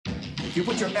If you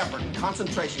put your effort and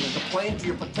concentration into playing to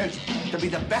your potential to be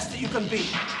the best that you can be,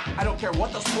 I don't care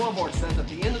what the scoreboard says at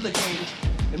the end of the game,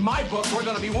 in my book, we're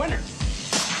going to be winners.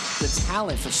 The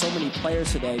talent for so many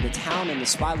players today, the talent in the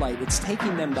spotlight, it's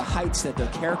taking them to heights that their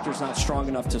character's not strong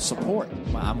enough to support.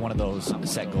 I'm one of those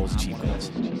set goals, achieve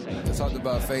goals. I talked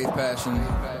about faith, passion,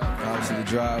 obviously the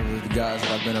drive of the guys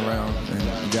that I've been around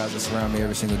and the guys that surround me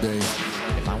every single day.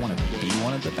 If I want to be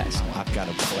one of the best, I've got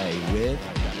to play with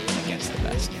and against the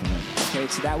best. Okay,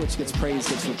 so that which gets praised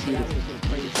gets repeated.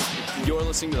 You're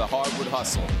listening to the Hardwood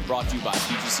Hustle, brought to you by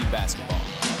PGC Basketball.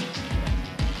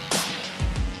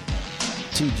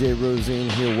 TJ Rosine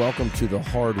here. Welcome to the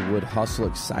Hardwood Hustle.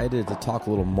 Excited to talk a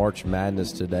little March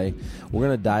Madness today. We're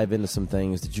going to dive into some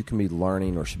things that you can be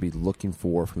learning or should be looking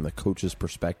for from the coach's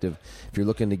perspective. If you're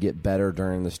looking to get better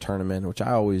during this tournament, which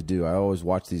I always do, I always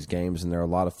watch these games and they're a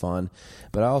lot of fun.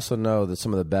 But I also know that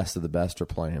some of the best are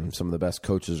playing. Some of the best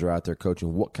coaches are out there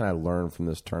coaching. What can I learn from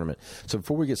this tournament? So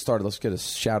before we get started, let's get a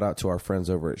shout out to our friends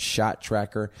over at Shot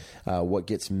Tracker. What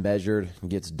gets measured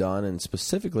gets done. And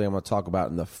specifically, I'm going to talk about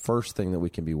in the first thing that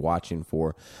we can be watching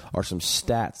for are some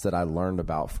stats that I learned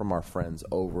about from our friends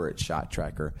over at Shot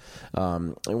Tracker.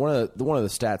 And one of the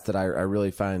stats that I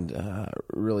really find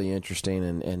really interesting,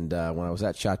 and when I was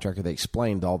at Shot Tracker, they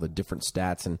explained all the different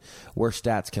stats and where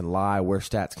stats can lie, where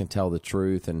stats can tell the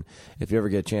truth. And if you ever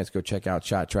get a chance, go check out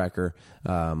Shot Tracker.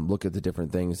 Look at the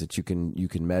different things that you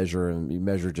can measure, and you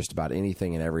measure just about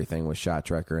anything and everything with Shot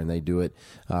Tracker, and they do it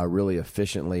really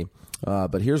efficiently.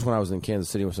 But here's when I was in Kansas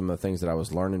City with some of the things that I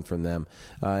was learning from them.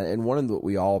 And one of what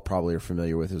we all probably are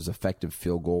familiar with is effective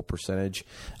field goal percentage.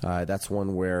 That's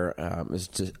one where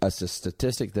it's a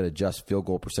statistic that adjusts field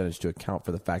goal percentage to account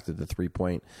for the fact that the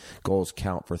 3-point goals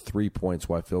count for 3 points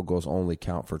while field goals only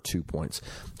count for 2 points.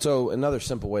 So another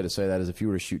simple way to say that is if you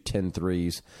were to shoot 10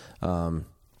 threes and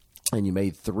you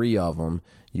made 3 of them,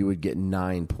 you would get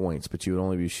 9 points, but you would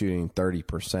only be shooting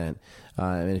 30%.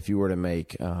 And if you were to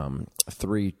make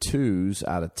 3 twos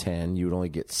out of 10, you would only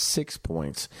get 6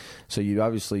 points. So you'd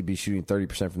obviously be shooting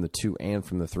 30% from the 2 and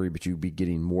from the 3, but you'd be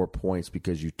getting more points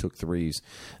because you took threes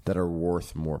that are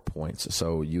worth more points.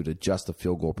 So you'd adjust the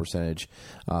field goal percentage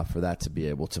for that to be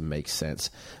able to make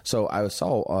sense. So I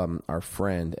saw our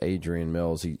friend Adrian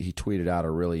Mills. He tweeted out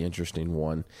a really interesting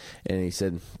one, and he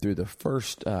said through the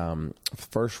first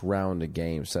round of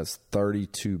games, that's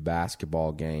 32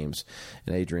 basketball games.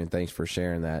 And Adrian, thanks for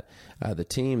sharing that. The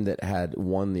team that had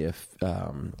won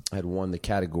the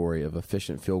category of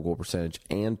efficient field goal percentage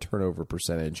and turnover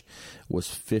percentage was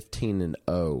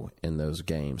 15-0 in those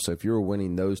games. So if you were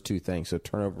winning those two things, so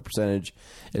turnover percentage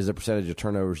is the percentage of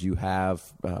turnovers you have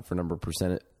for number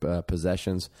of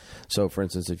possessions. So for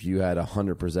instance, if you had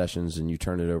 100 possessions and you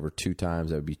turned it over 2 times,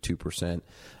 that would be 2%.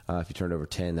 If you turned over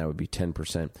 10, that would be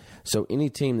 10%. So any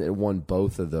team that won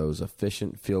both of those,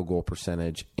 efficient field goal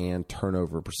percentage and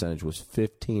turnover percentage, was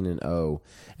 15-0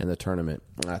 in the tournament.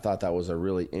 And I thought that was a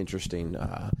really interesting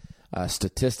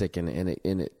statistic, and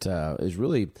it is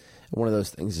really one of those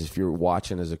things. If you're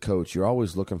watching as a coach, you're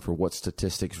always looking for what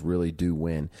statistics really do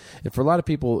win. And for a lot of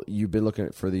people, you've been looking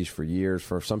for these for years.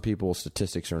 For some people,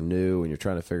 statistics are new, and you're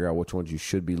trying to figure out which ones you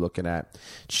should be looking at,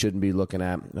 shouldn't be looking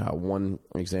at. One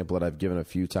example that I've given a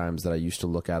few times that I used to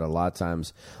look at a lot of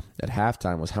times at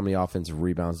halftime was how many offensive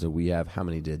rebounds did we have, how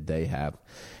many did they have.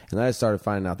 And then I started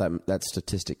finding out that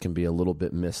statistic can be a little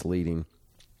bit misleading.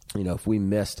 You know, if we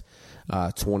missed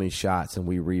 20 shots and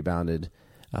we rebounded,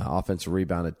 offensive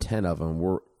rebounded 10 of them,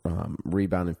 we're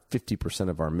rebounding 50%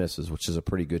 of our misses, which is a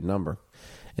pretty good number.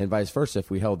 And vice versa,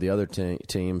 if we held the other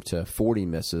team to 40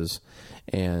 misses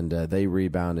and they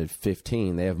rebounded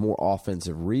 15, they have more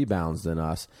offensive rebounds than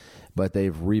us, but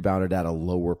they've rebounded at a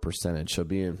lower percentage. So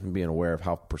being aware of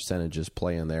how percentages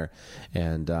play in there,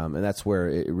 and that's where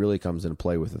it really comes into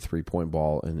play with the 3-point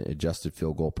ball and adjusted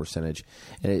field goal percentage.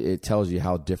 And it tells you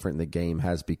how different the game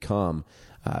has become.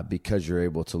 Because you're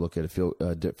able to look at field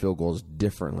goals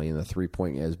differently, and the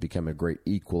 3-point has become a great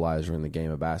equalizer in the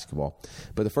game of basketball.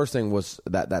 But the first thing was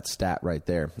that stat right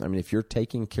there. I mean, if you're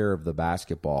taking care of the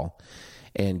basketball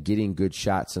and getting good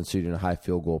shots and shooting a high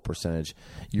field goal percentage,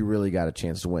 you really got a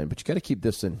chance to win. But you got to keep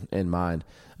this in mind.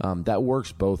 That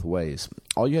works both ways.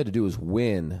 All you had to do was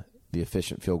win the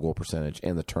efficient field goal percentage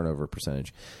and the turnover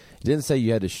percentage. It didn't say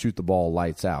you had to shoot the ball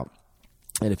lights out.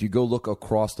 And if you go look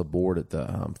across the board at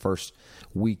the first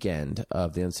weekend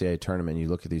of the NCAA tournament, and you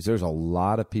look at these, there's a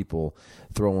lot of people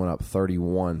throwing up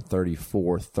 31,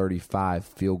 34, 35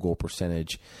 field goal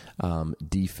percentage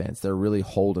defense. They're really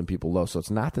holding people low. So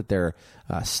it's not that they're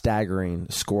staggering,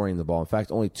 scoring the ball. In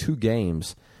fact, only 2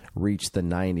 games reached the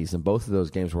 90s, and both of those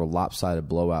games were lopsided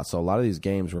blowouts. So a lot of these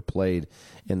games were played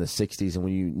in the 60s,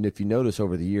 and if you notice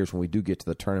over the years when we do get to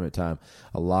the tournament time,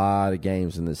 a lot of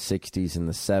games in the 60s and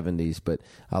the 70s, but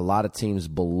a lot of teams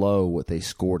below what they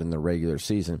scored in the regular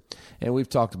season. And we've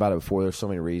talked about it before. There's so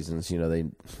many reasons.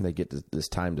 They get this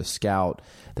time to scout.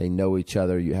 They know each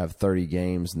other. You have 30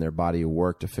 games in their body of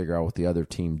work to figure out what the other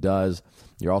team does.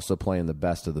 You're also playing the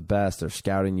best of the best. They're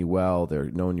scouting you well. They're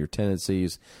knowing your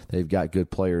tendencies. They've got good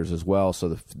players as well, so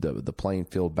the playing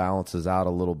field balances out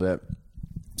a little bit.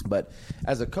 But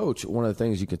as a coach, one of the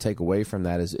things you can take away from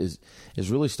that is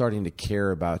really starting to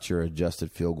care about your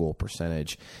adjusted field goal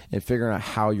percentage and figuring out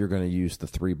how you're going to use the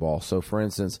three ball. So, for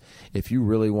instance, if you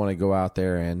really want to go out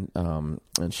there and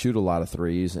shoot a lot of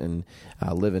threes and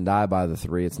live and die by the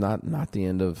three, it's not the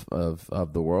end of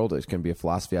the world. It's going to be a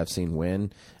philosophy I've seen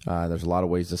win. There's a lot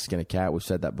of ways to skin a cat. We've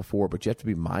said that before, but you have to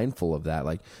be mindful of that.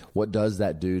 Like, what does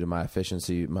that do to my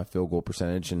efficiency, my field goal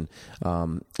percentage, and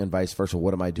vice versa?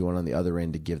 What am I doing on the other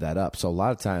end to give that up? So a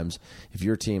lot of times, if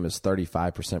your team is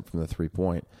 35% from the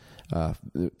three-point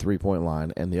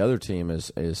line, and the other team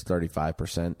is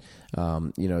 35%,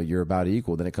 you're about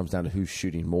equal. Then it comes down to who's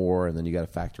shooting more, and then you got to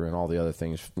factor in all the other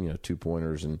things,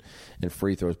 2-pointers and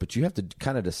free throws. But you have to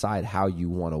kind of decide how you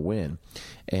want to win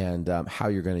and how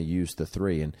you're going to use the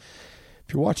three. And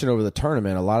if you're watching over the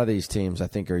tournament, a lot of these teams, I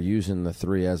think, are using the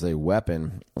three as a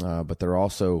weapon, but they're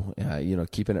also,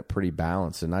 keeping it pretty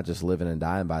balanced and not just living and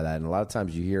dying by that. And a lot of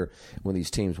times you hear when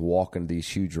these teams walk into these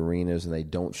huge arenas and they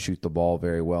don't shoot the ball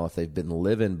very well, if they've been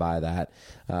living by that,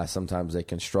 sometimes they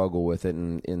can struggle with it.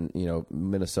 And in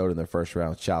Minnesota in their first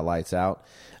round shot lights out.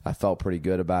 I felt pretty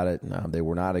good about it. They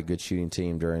were not a good shooting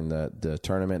team during the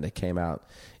tournament. They came out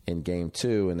in game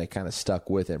 2, and they kind of stuck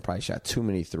with it and probably shot too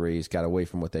many threes, got away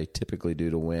from what they typically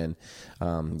do to win,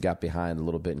 got behind a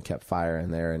little bit and kept firing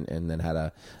there, and then had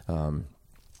a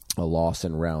loss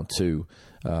in round 2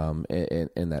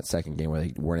 in that second game where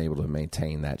they weren't able to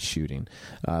maintain that shooting.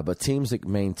 But teams that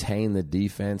maintain the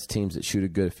defense, teams that shoot a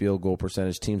good field goal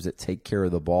percentage, teams that take care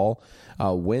of the ball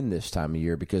win this time of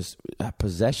year because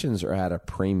possessions are at a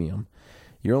premium.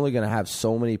 You're only going to have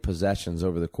so many possessions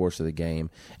over the course of the game,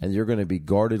 and you're going to be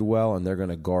guarded well, and they're going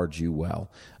to guard you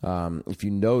well. If you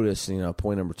notice,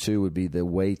 point number 2 would be the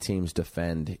way teams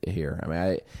defend here. I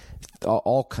mean,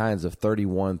 all kinds of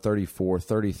 31, 34,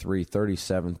 33,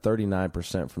 37,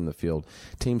 39% from the field.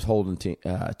 Teams holding to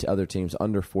other teams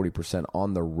under 40%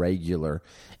 on the regular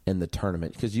in the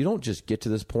tournament because you don't just get to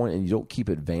this point and you don't keep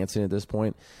advancing at this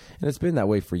point. And it's been that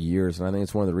way for years, and I think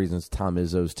it's one of the reasons Tom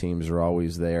Izzo's teams are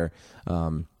always there.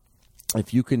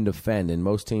 If you can defend, and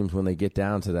most teams when they get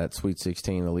down to that Sweet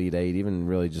 16, Elite 8, even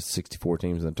really just 64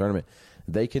 teams in the tournament,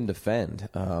 they can defend.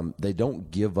 They don't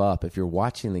give up. If you're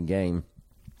watching the game,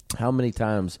 how many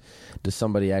times does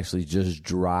somebody actually just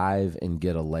drive and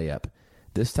get a layup?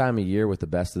 This time of year with the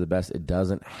best of the best, it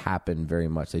doesn't happen very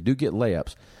much. They do get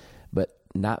layups, but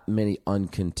not many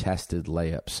uncontested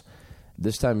layups.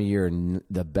 This time of year,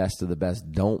 the best of the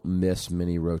best don't miss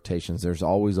many rotations. There's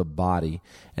always a body,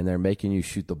 and they're making you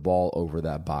shoot the ball over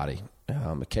that body.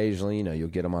 Occasionally, you'll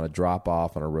get them on a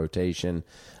drop-off, on a rotation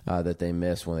that they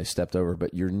miss when they stepped over,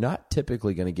 but you're not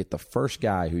typically going to get the first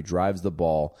guy who drives the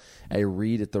ball a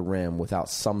read at the rim without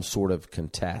some sort of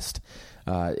contest.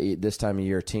 This time of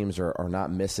year, teams are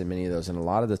not missing many of those, and a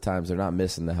lot of the times they're not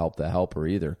missing the helper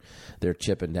either. They're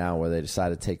chipping down where they decide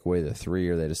to take away the 3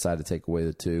 or they decide to take away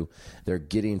the 2. They're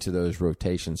getting to those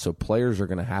rotations, so players are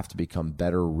going to have to become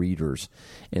better readers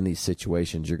in these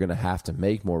situations. You're going to have to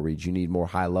make more reads. You need more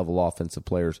high-level offensive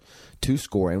players to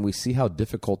score, and we see how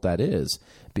difficult that is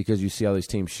because you see all these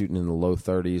teams shooting in the low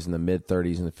 30s and the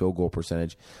mid-30s in the field goal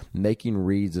percentage. Making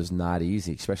reads is not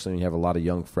easy, especially when you have a lot of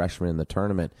young freshmen in the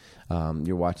tournament.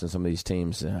 You're watching some of these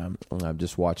teams. I've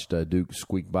just watched Duke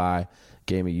squeak by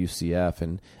game of UCF,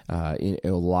 and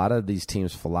a lot of these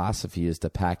teams' philosophy is to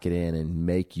pack it in and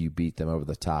make you beat them over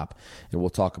the top. And we'll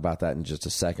talk about that in just a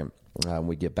second. When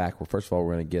we get back, first of all,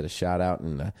 we're going to get a shout-out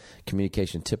and a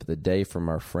communication tip of the day from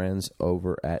our friends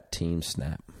over at Team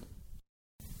Snap.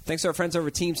 Thanks to our friends over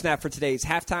at Team Snap for today's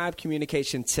halftime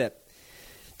communication tip.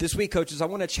 This week, coaches, I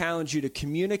want to challenge you to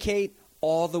communicate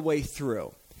all the way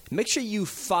through. Make sure you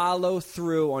follow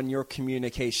through on your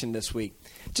communication this week.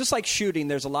 Just like shooting,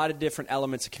 there's a lot of different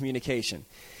elements of communication.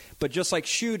 But just like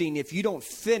shooting, if you don't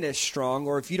finish strong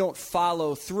or if you don't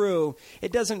follow through,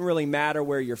 it doesn't really matter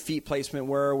where your feet placement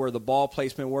were, where the ball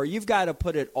placement were. You've got to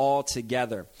put it all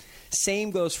together. Same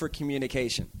goes for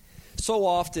communication. So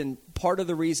often, part of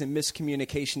the reason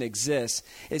miscommunication exists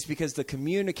is because the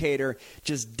communicator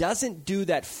just doesn't do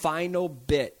that final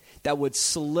bit that would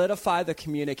solidify the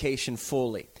communication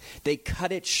fully. They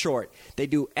cut it short. They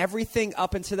do everything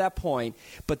up until that point,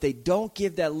 but they don't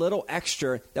give that little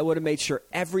extra that would have made sure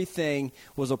everything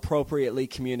was appropriately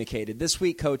communicated. This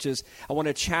week, coaches, I want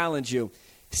to challenge you.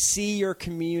 See your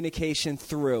communication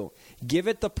through. Give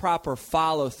it the proper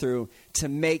follow-through to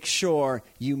make sure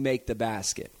you make the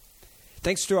basket.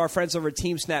 Thanks to our friends over at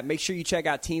TeamSnap. Make sure you check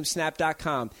out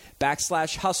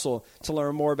teamsnap.com/hustle to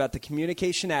learn more about the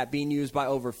communication app being used by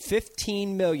over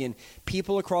 15 million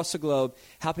people across the globe,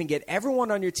 helping get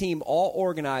everyone on your team all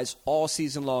organized all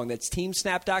season long. That's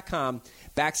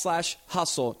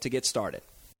teamsnap.com/hustle to get started.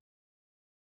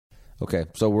 Okay,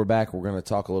 so we're back. We're going to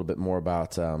talk a little bit more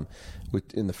about, in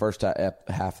the first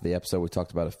half of the episode, we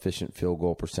talked about efficient field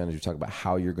goal percentage. We talked about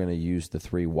how you're going to use the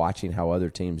three, watching how other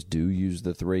teams do use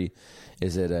the three.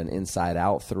 Is it an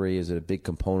inside-out three? Is it a big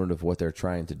component of what they're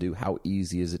trying to do? How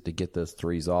easy is it to get those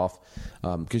threes off?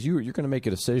 Because you're going to make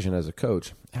a decision as a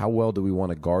coach. How well do we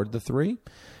want to guard the three?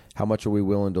 How much are we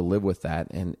willing to live with that?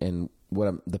 And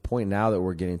the point now that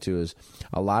we're getting to is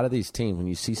a lot of these teams, when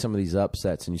you see some of these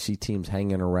upsets and you see teams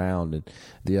hanging around and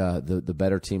the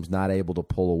better teams not able to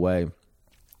pull away,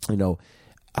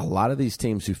 a lot of these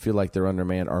teams who feel like they're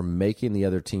undermanned are making the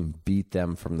other team beat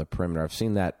them from the perimeter. I've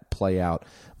seen that play out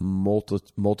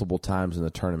multiple times in the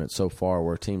tournament so far,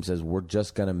 where a team says, we're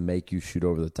just going to make you shoot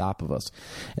over the top of us.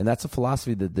 And that's a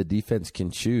philosophy that the defense can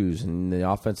choose, and the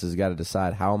offense has got to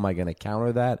decide, how am I going to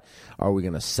counter that? Are we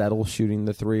going to settle shooting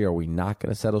the three? Are we not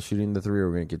going to settle shooting the three?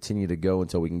 Are we going to continue to go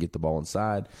until we can get the ball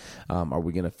inside? Are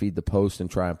we going to feed the post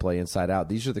and try and play inside out?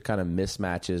 These are the kind of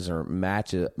mismatches or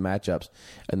matchups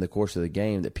in the course of the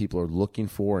game that people are looking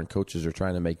for and coaches are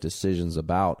trying to make decisions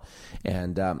about.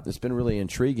 And it's been really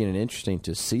intriguing and interesting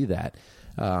to see that.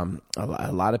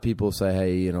 A lot of people say,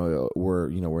 hey, we're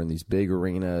in these big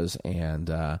arenas,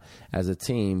 and as a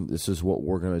team, this is what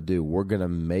we're going to do. We're going to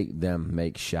make them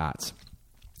make shots.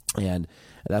 And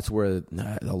that's where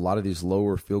a lot of these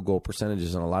lower field goal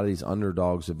percentages and a lot of these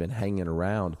underdogs have been hanging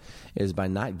around, is by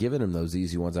not giving them those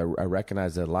easy ones. I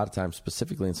recognize that a lot of times,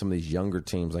 specifically in some of these younger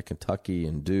teams like Kentucky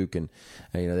and Duke, and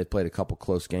they played a couple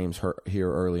close games here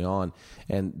early on,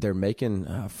 and they're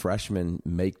making freshmen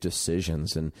make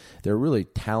decisions, and they're really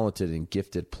talented and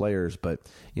gifted players. But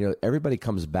everybody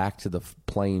comes back to the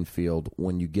playing field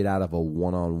when you get out of a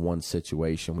one-on-one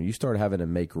situation. When you start having to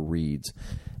make reads,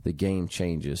 the game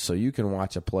changes. So you can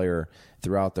watch a player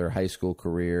throughout their high school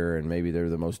career, and maybe they're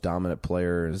the most dominant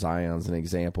player. Zion's an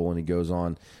example, and he goes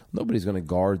on. Nobody's going to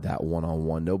guard that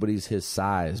one-on-one. Nobody's his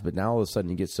size. But now all of a sudden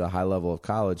he gets to a high level of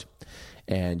college,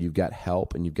 and you've got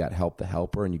help, and you've got help the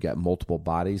helper, and you've got multiple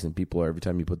bodies, and people are, every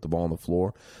time you put the ball on the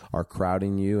floor, are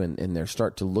crowding you, and they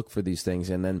start to look for these things,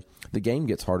 and then the game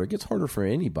gets harder. It gets harder for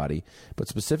anybody, but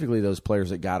specifically those players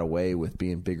that got away with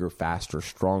being bigger, faster,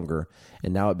 stronger,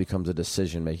 and now it becomes a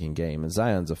decision-making game. And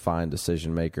Zion's a fine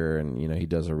decision-maker, and he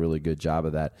does a really good job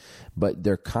of that, but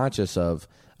they're conscious of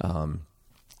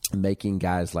making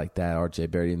guys like that, R.J.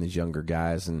 Barrett and these younger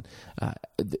guys, and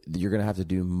you're going to have to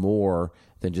do more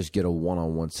than just get a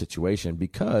one-on-one situation,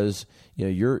 because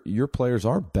your players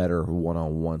are better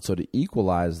one-on-one. So to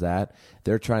equalize that,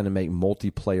 they're trying to make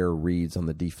multiplayer reads on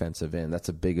the defensive end. That's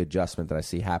a big adjustment that I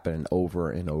see happening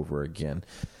over and over again.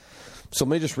 So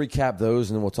let me just recap those,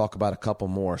 and then we'll talk about a couple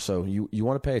more. So you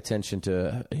want to pay attention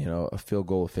to a field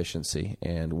goal efficiency,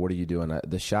 and what are you doing?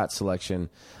 The shot selection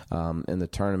in the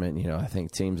tournament. I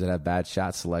think teams that have bad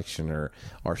shot selection are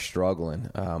struggling.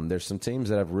 There's some teams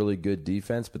that have really good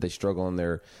defense, but they struggle in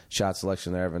their shot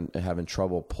selection. They're having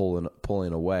trouble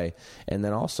pulling away. And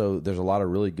then also there's a lot of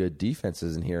really good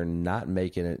defenses in here, not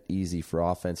making it easy for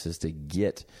offenses to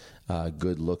get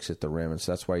good looks at the rim. And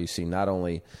so that's why you see not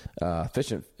only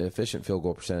efficient field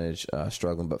goal percentage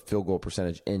struggling, but field goal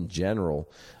percentage in general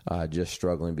just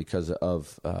struggling because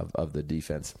of the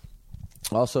defense.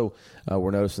 Also,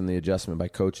 we're noticing the adjustment by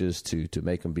coaches to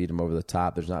make them beat them over the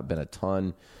top. There's not been a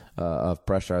ton of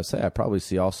pressure. I'd say I probably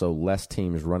see also less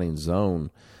teams running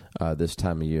zone this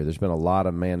time of year. There's been a lot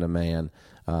of man-to-man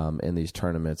in these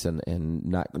tournaments, and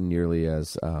not nearly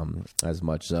as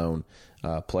much zone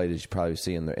played as you probably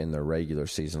see in the regular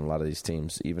season. A lot of these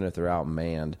teams, even if they're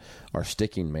outmanned, are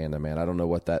sticking man-to-man. I don't know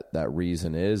what that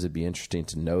reason is. It'd be interesting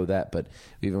to know that, but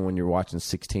even when you're watching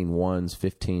 16-1s,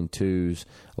 15-2s,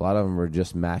 a lot of them are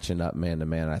just matching up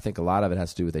man-to-man. And I think a lot of it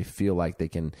has to do with they feel like they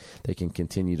can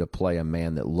continue to play a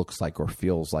man that looks like or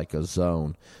feels like a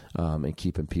zone, and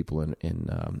keeping people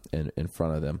in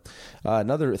front of them.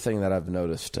 Another thing that I've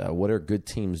noticed, what are good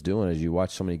teams doing as you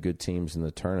watch so many good teams in the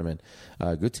tournament?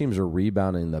 Good teams are rebounding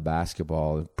rebounding the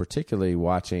basketball, particularly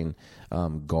watching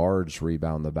guards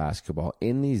rebound the basketball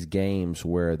in these games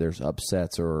where there's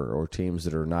upsets or teams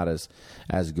that are not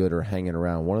as good or hanging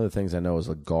around. One of the things I know is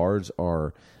the guards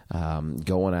are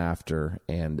going after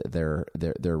and they're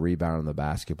rebounding the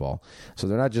basketball. So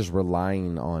they're not just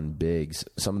relying on bigs.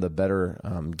 Some of the better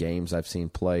games I've seen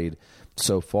played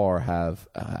so far have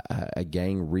a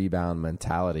gang rebound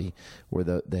mentality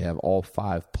where they have all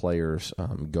 5 players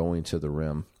going to the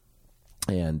rim,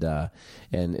 and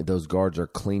those guards are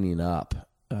cleaning up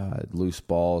loose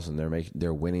balls, and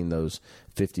they're winning those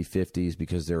 50-50s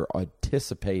because they're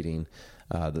anticipating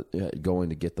going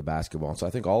to get the basketball. And so I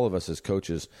think all of us as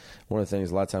coaches, one of the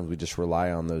things, a lot of times we just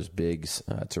rely on those bigs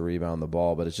to rebound the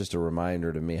ball, but it's just a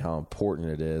reminder to me how important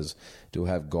it is to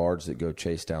have guards that go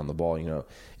chase down the ball.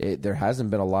 There hasn't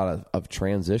been a lot of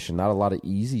transition, not a lot of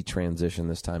easy transition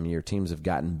this time of year. Teams have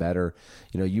gotten better.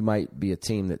 You might be a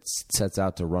team that sets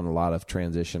out to run a lot of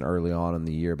transition early on in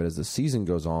the year, but as the season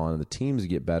goes on, the teams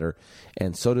get better,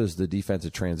 and so does the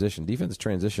defensive transition. Defensive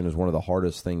transition is one of the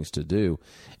hardest things to do,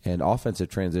 and offensive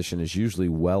transition is usually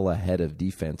well ahead of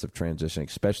defensive transition,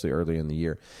 especially early in the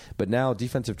year. But now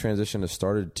defensive transition has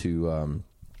started to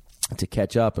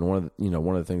catch up, and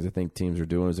one of the things I think teams are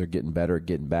doing is they're getting better at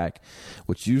getting back,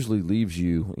 which usually leaves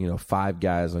you 5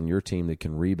 guys on your team that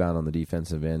can rebound on the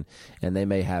defensive end, and they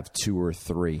may have 2 or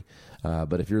 3.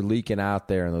 But if you're leaking out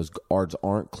there and those guards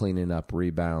aren't cleaning up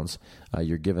rebounds,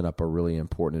 you're giving up a really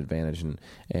important advantage.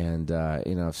 And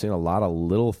I've seen a lot of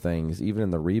little things, even in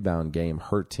the rebound game,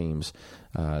 hurt teams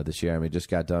this year. I just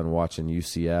got done watching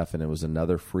UCF, and it was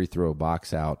another free throw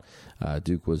box out.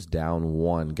 Duke was down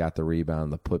 1, got the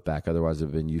rebound, the putback. Otherwise, it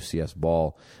would have been UCF's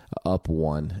ball up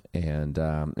 1, and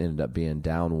ended up being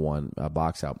down 1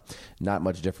 box out. Not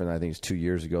much different. I think it's 2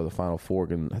 years ago, the Final Four.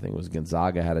 I think it was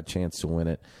Gonzaga had a chance to win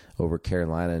it over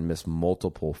Carolina and missed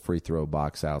multiple free throw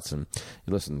box outs. And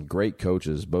listen, great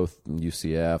coaches, both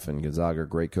UCF and Gonzaga are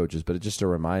great coaches, but it's just a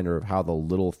reminder of how the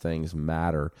little things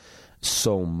matter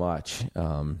so much.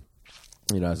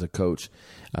 As a coach,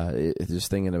 just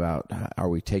thinking about, are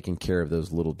we taking care of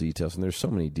those little details? And there's so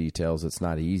many details, it's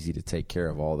not easy to take care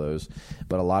of all those.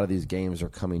 But a lot of these games are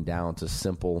coming down to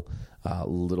simple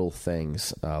little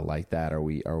things like that. Are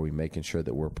we making sure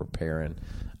that we're preparing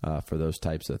for those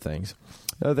types of things?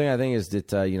 The other thing I think is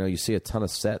that you see a ton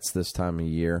of sets this time of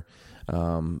year,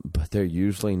 but they're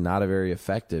usually not very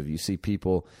effective. You see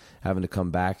people having to come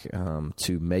back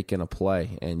to making a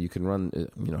play, and you can run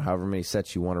however many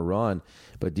sets you want to run,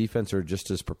 but defense are just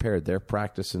as prepared. They're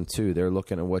practicing too. They're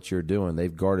looking at what you're doing.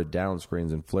 They've guarded down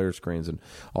screens and flare screens and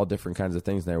all different kinds of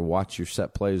things. And they watch your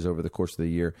set plays over the course of the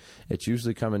year. It's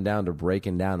usually coming down to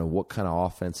breaking down to what kind of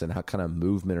offense and how kind of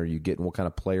movement are you getting, what kind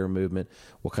of player movement,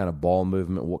 what kind of ball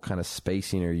movement, what kind of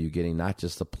spacing are you getting, not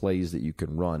just the plays that you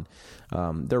can run.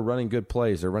 They're running good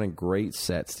plays. They're running great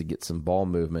sets to get some ball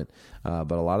movement,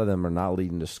 but a lot of them are not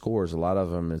leading to scores. A lot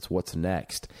of them, it's what's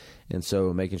next. And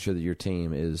so making sure that your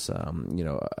team is,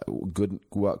 good,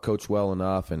 coached well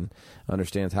enough and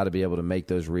understands how to be able to make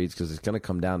those reads, because it's going to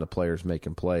come down to players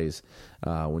making plays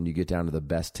when you get down to the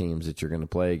best teams that you're going to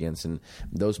play against. And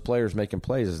those players making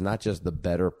plays is not just the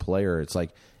better player. It's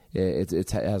like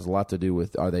it has a lot to do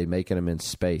with, are they making them in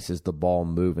space? Is the ball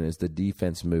moving? Is the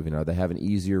defense moving? Are they having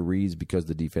easier reads because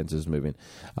the defense is moving?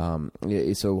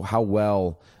 So how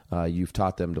well you've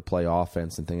taught them to play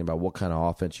offense and thinking about what kind of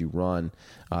offense you run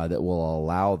that will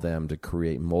allow them to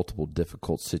create multiple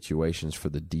difficult situations for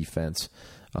the defense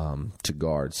to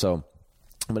guard. So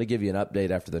I'm going to give you an update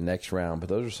after the next round, but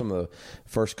those are some of the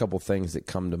first couple things that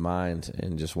come to mind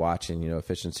in just watching,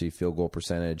 efficiency, field goal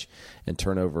percentage, and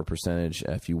turnover percentage.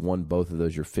 If you won both of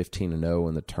those, you're 15-0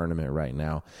 in the tournament right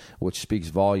now, which speaks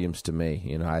volumes to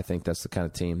me. I think that's the kind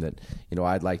of team that,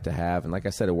 I'd like to have. And like I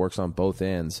said, it works on both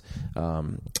ends.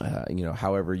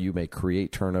 However you may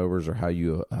create turnovers or how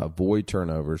you avoid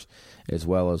turnovers, as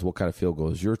well as what kind of field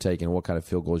goals you're taking, what kind of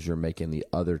field goals you're making the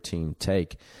other team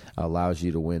take, allows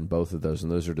you to win both of those.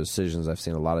 And those are decisions I've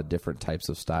seen a lot of different types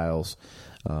of styles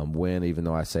win, even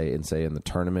though I say in the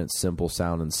tournament, simple,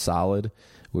 sound, and solid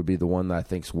would be the one that I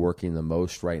think is working the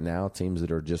most right now. Teams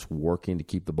that are just working to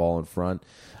keep the ball in front.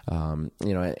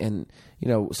 Sometimes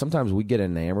we get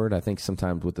enamored, I think,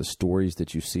 sometimes with the stories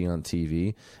that you see on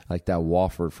TV, like that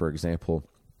Wofford, for example.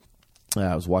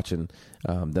 I was watching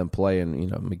them play, and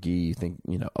McGee, you think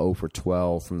 0 for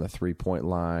 12 from the 3-point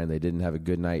line. They didn't have a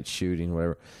good night shooting,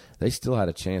 whatever. They still had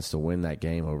a chance to win that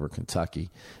game over Kentucky.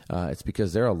 It's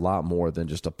because they're a lot more than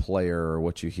just a player or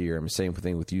what you hear. Same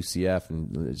thing with UCF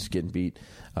and just getting beat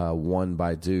 1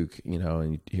 by Duke.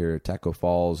 And you hear Tacko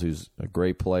Falls, who's a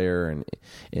great player and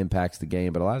impacts the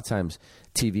game. But a lot of times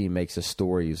TV makes us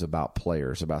stories about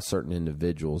players, about certain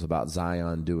individuals, about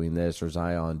Zion doing this or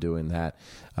Zion doing that.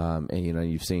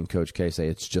 And, you've seen Coach K say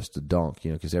it's just a dunk,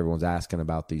 because everyone's asking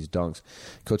about these dunks.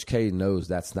 Coach K knows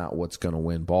that's not what's going to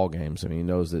win ball games. I mean, he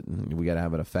knows that we got to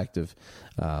have an effective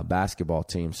basketball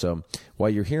team. So while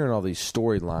you're hearing all these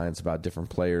storylines about different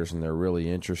players and they're really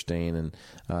interesting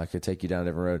and could take you down a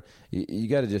different road, you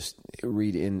got to just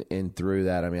read in through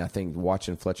that. I mean, I think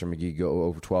watching Fletcher Magee go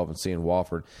over 12 and seeing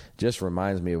Wofford just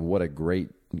reminds me of what a great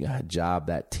job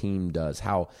that team does,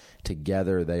 how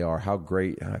together they are, how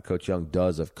great Coach Young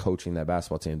does of coaching that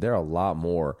basketball team. They're a lot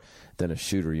more than a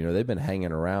shooter. They've been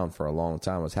hanging around for a long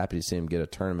time. I was happy to see them get a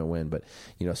tournament win, but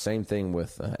same thing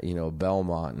with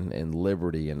Belmont and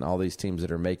Liberty and all these teams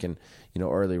that are making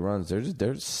early runs.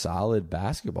 They're solid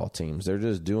basketball teams. They're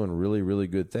just doing really, really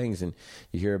good things. And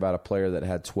you hear about a player that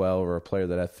had 12 or a player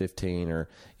that had 15 or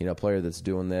a player that's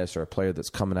doing this or a player that's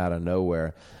coming out of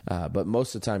nowhere. But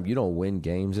most of the time, you don't win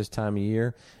games this time of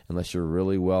year unless you're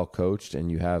really well coached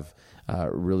and you have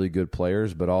really good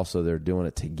players, but also they're doing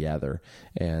it together.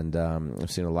 And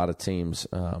I've seen a lot of teams,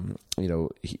 a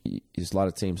lot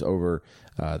of teams over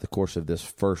the course of this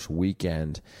first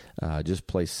weekend just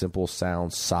play simple,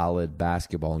 sound, solid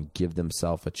basketball and give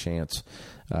themselves a chance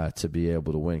to be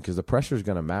able to win, because the pressure is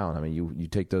going to mount. I mean, you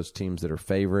take those teams that are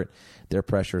favorite, their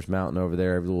pressure is mounting over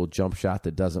there. Every little jump shot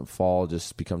that doesn't fall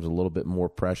just becomes a little bit more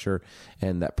pressure,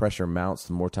 and that pressure mounts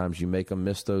the more times you make them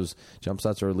miss those jump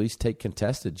shots or at least take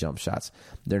contested jump shots.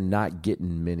 They're not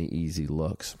getting many easy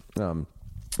looks.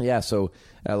 So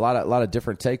a lot of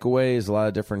different takeaways, a lot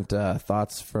of different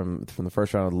thoughts from the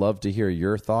first round. I'd love to hear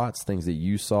your thoughts, things that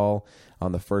you saw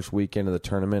on the first weekend of the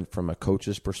tournament from a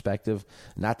coach's perspective,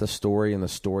 not the story and the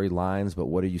storylines, but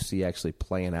what do you see actually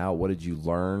playing out? What did you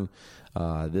learn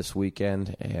this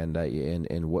weekend,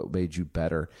 and what made you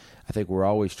better? I think we're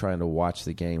always trying to watch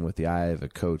the game with the eye of a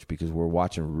coach, because we're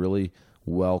watching really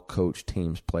well-coached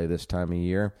teams play this time of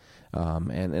year.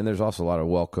 And there's also a lot of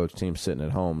well-coached teams sitting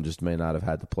at home, just may not have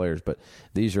had the players. But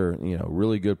these are,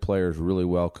 really good players, really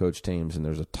well-coached teams, and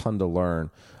there's a ton to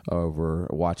learn over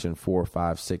watching 4,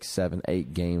 5, 6, 7,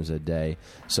 8 games a day.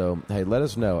 So, hey, let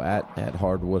us know at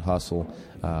Hardwood Hustle,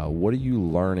 what are you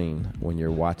learning when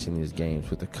you're watching these games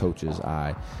with the coach's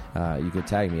eye? You can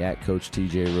tag me at Coach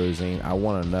TJ Rosene. I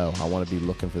want to know. I want to be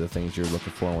looking for the things you're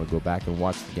looking for. I want to go back and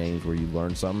watch the games where you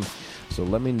learned something. So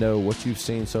let me know what you've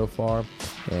seen so far,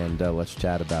 and let's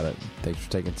chat about it. Thanks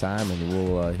for taking time, and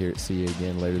we'll see you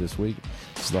again later this week.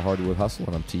 This is the Hardwood Hustle,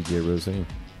 and I'm TJ Rosene.